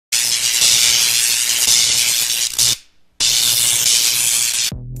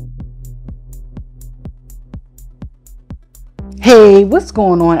Hey, what's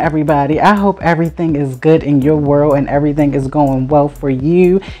going on, everybody? I hope everything is good in your world and everything is going well for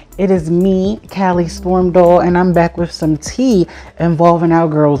you. It is me, Callie Storm Doll, and I'm back with some tea involving our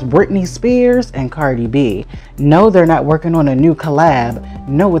girls Britney Spears and Cardi B. No, they're not working on a new collab.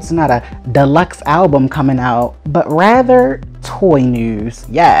 No, it's not a deluxe album coming out, but rather toy news.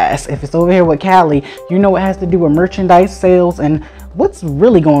 Yes, if it's over here with Callie, you know it has to do with merchandise sales and what's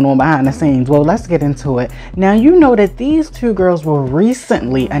really going on behind the scenes. Well, let's get into it. Now, you know that these two girls were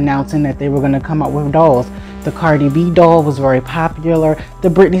recently announcing that they were going to come out with dolls. The Cardi B doll was very popular. The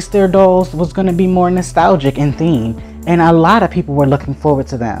Britney Spears dolls was going to be more nostalgic in theme, and a lot of people were looking forward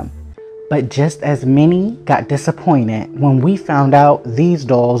to them. But just as many got disappointed when we found out these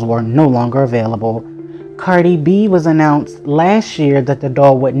dolls were no longer available. Cardi B was announced last year that the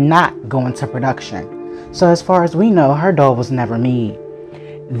doll would not go into production. So as far as we know, her doll was never made.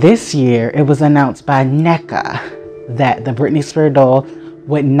 This year, it was announced by NECA that the Britney Spears doll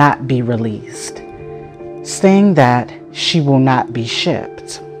would not be released, saying that she will not be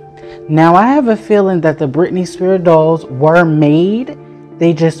shipped. Now, I have a feeling that the Britney Spears dolls were made,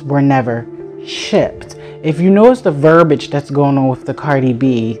 they just were never shipped. If you notice the verbiage that's going on with the Cardi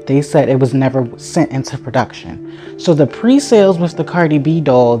B, they said it was never sent into production. So the pre-sales with the Cardi B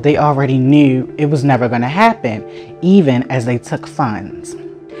doll, they already knew it was never going to happen, even as they took funds.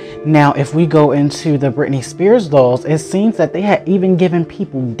 Now, if we go into the Britney Spears dolls, it seems that they had even given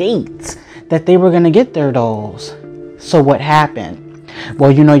people dates that they were going to get their dolls. So what happened?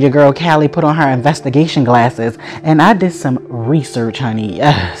 Well, you know, your girl Callie put on her investigation glasses, and I did some research, honey.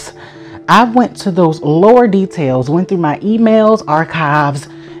 Yes. I went to those lower details, went through my emails, archives,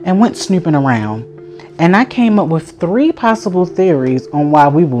 and went snooping around. And I came up with 3 possible theories on why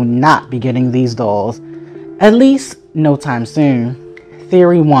we will not be getting these dolls, at least no time soon.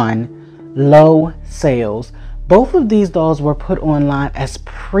 Theory 1, low sales. Both of these dolls were put online as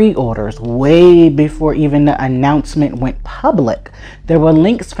pre-orders way before even the announcement went public. There were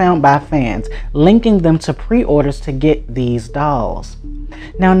links found by fans linking them to pre-orders to get these dolls.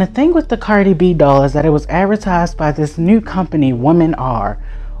 Now, the thing with the Cardi B doll is that it was advertised by this new company, Women Are,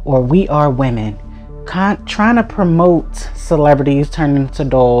 or We Are Women, trying to promote celebrities turning into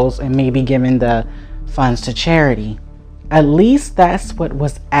dolls and maybe giving the funds to charity. At least that's what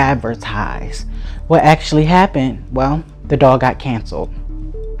was advertised. What actually happened? Well, the doll got canceled.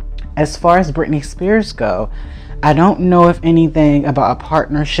 As far as Britney Spears go, I don't know if anything about a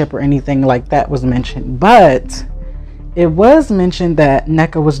partnership or anything like that was mentioned, but it was mentioned that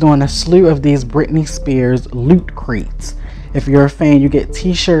NECA was doing a slew of these Britney Spears loot crates. If you're a fan, you get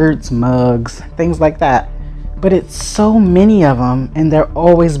t-shirts, mugs, things like that. But it's so many of them, and they're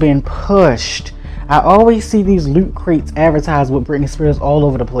always being pushed. I always see these loot crates advertised with Britney Spears all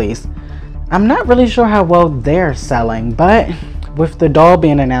over the place. I'm not really sure how well they're selling, but with the doll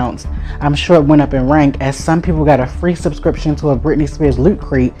being announced, I'm sure it went up in rank as some people got a free subscription to a Britney Spears loot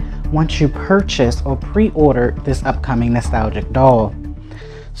crate once you purchase or pre-order this upcoming nostalgic doll.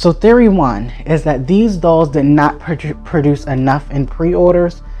 So theory 1 is that these dolls did not produce enough in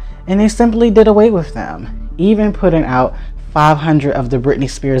pre-orders, and they simply did away with them. Even putting out 500 of the Britney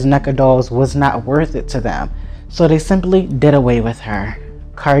Spears NECA dolls was not worth it to them, so they simply did away with her.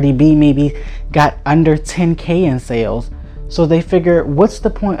 Cardi B maybe got under 10K in sales, so they figured, what's the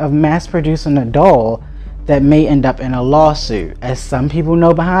point of mass producing a doll that may end up in a lawsuit? As some people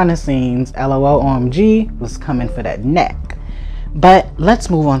know behind the scenes, LOL OMG was coming for that neck. But let's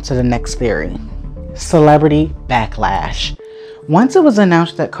move on to the next theory. Celebrity backlash. Once it was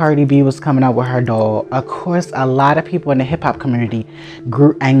announced that Cardi B was coming out with her doll, of course a lot of people in the hip-hop community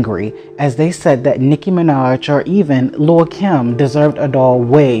grew angry as they said that Nicki Minaj or even Lil Kim deserved a doll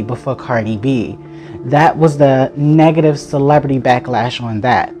way before Cardi B. That was the negative celebrity backlash on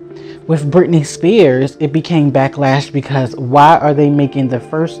that. With Britney Spears, it became backlash because why are they making the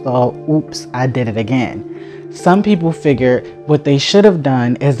first doll, oops, I did it again? Some people figured what they should have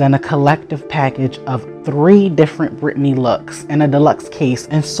done is done a collective package of 3 different Britney looks in a deluxe case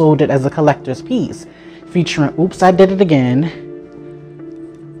and sold it as a collector's piece, featuring Oops, I Did It Again,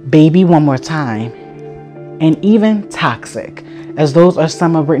 Baby One More Time, and even Toxic, as those are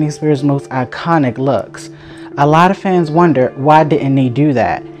some of Britney Spears' most iconic looks. A lot of fans wonder why didn't they do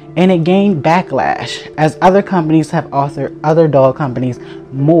that? And it gained backlash as other companies have authored other doll companies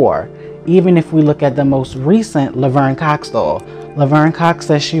more. Even if we look at the most recent Laverne Cox doll. Laverne Cox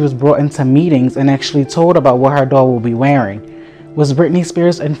says she was brought into meetings and actually told about what her doll will be wearing. Was Britney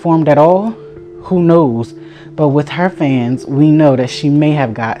Spears informed at all? Who knows? But with her fans, we know that she may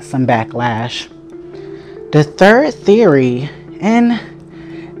have got some backlash. The third theory, and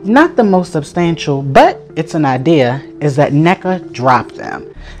not the most substantial, but it's an idea, is that NECA dropped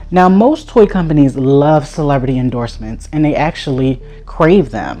them. Now, most toy companies love celebrity endorsements and they actually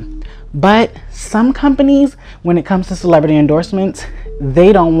crave them. But some companies, when it comes to celebrity endorsements,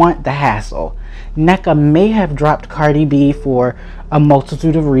 they don't want the hassle. NECA may have dropped Cardi B for a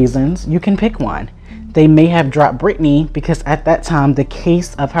multitude of reasons. You can pick one. They may have dropped BRITNEY because at that time the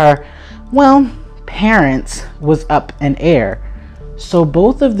case of her, well, parents was up in air. So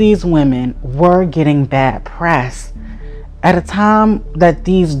both of these women were getting bad press at a time that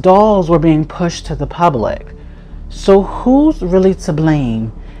these dolls were being pushed to the public. So who's really to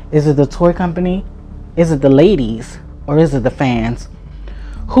blame? Is it the toy company? Is it the ladies? Or is it the fans?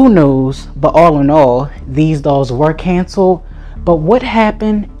 Who knows? But all in all, these dolls were canceled. But what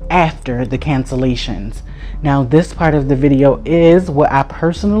happened after the cancellations? Now, this part of the video is what I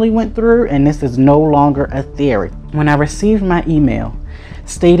personally went through, and this is no longer a theory. When I received my email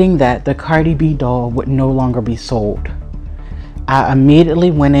stating that the Cardi B doll would no longer be sold, I immediately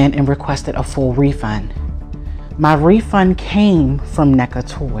went in and requested a full refund. My refund came from NECA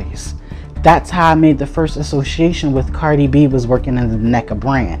Toys. That's how I made the first association with Cardi B, was working under the NECA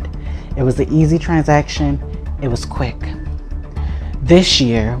brand. It was an easy transaction. It was quick. This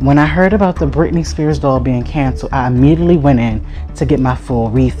year, when I heard about the Britney Spears doll being canceled, I immediately went in to get my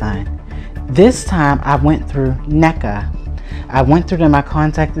full refund. This time I went through NECA. I went through them, I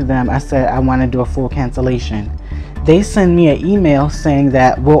contacted them, I said I want to do a full cancellation. They send me an email saying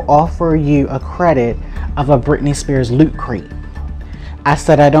that we'll offer you a credit of a Britney Spears loot crate. I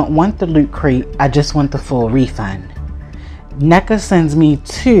said I don't want the loot crate, I just want the full refund. NECA sends me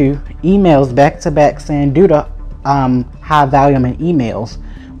 2 emails back to back saying due to high volume in emails,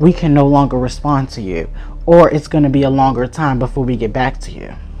 we can no longer respond to you, or it's going to be a longer time before we get back to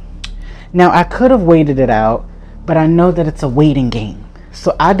you. Now, I could have waited it out, but I know that it's a waiting game.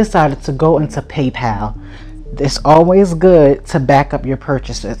 So I decided to go into PayPal. It's always good to back up your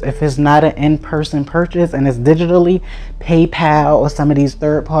purchases. If it's not an in-person purchase and it's digitally, PayPal or some of these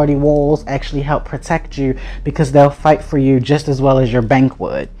third-party walls actually help protect you because they'll fight for you just as well as your bank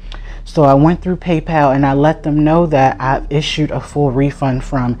would. So I went through PayPal and I let them know that I've issued a full refund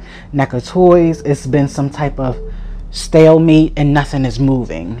from NECA Toys. It's been some type of stalemate and nothing is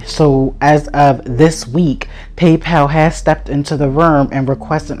moving. So as of this week, PayPal has stepped into the room and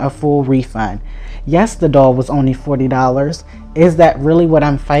requested a full refund. Yes, the doll was only $40. Is that really what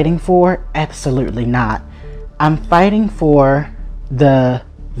I'm fighting for? Absolutely not. I'm fighting for the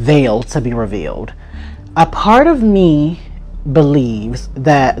veil to be revealed. A part of me believes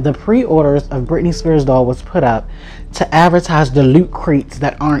that the pre-orders of Britney Spears doll was put up to advertise the loot crates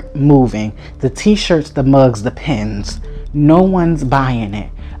that aren't moving, the t-shirts, the mugs, the pins. No one's buying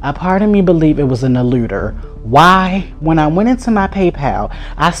it. A part of me believe it was an eluder. Why? When I went into my PayPal,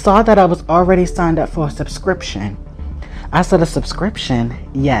 I saw that I was already signed up for a subscription. I said, a subscription?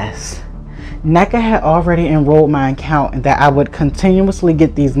 Yes. NECA had already enrolled my account and that I would continuously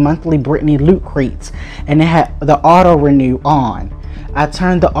get these monthly Britney loot crates, and it had the auto renew on. I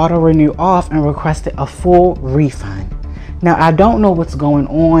turned the auto renew off and requested a full refund. Now, I don't know what's going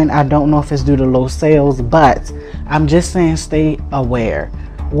on. I don't know if it's due to low sales, but I'm just saying stay aware.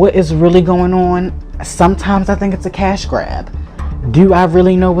 What is really going on? Sometimes I think it's a cash grab. Do I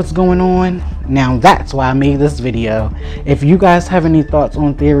really know what's going on? Now that's why I made this video. If you guys have any thoughts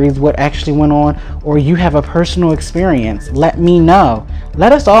on theories, what actually went on, or you have a personal experience, let me know.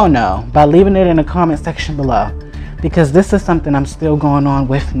 Let us all know by leaving it in the comment section below, because this is something I'm still going on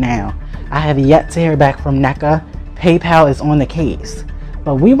with now. I have yet to hear back from NECA. PayPal is on the case,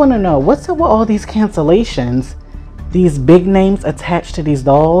 but we want to know what's up with all these cancellations, these big names attached to these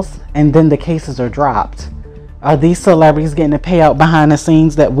dolls, and then the cases are dropped. Are these celebrities getting a payout behind the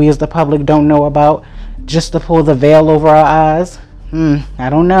scenes that we as the public don't know about just to pull the veil over our eyes? I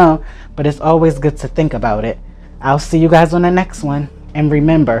don't know, but it's always good to think about it. I'll see you guys on the next one. And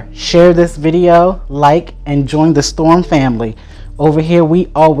remember, share this video, like, and join the Storm family. Over here, we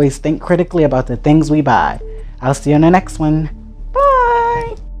always think critically about the things we buy. I'll see you on the next one.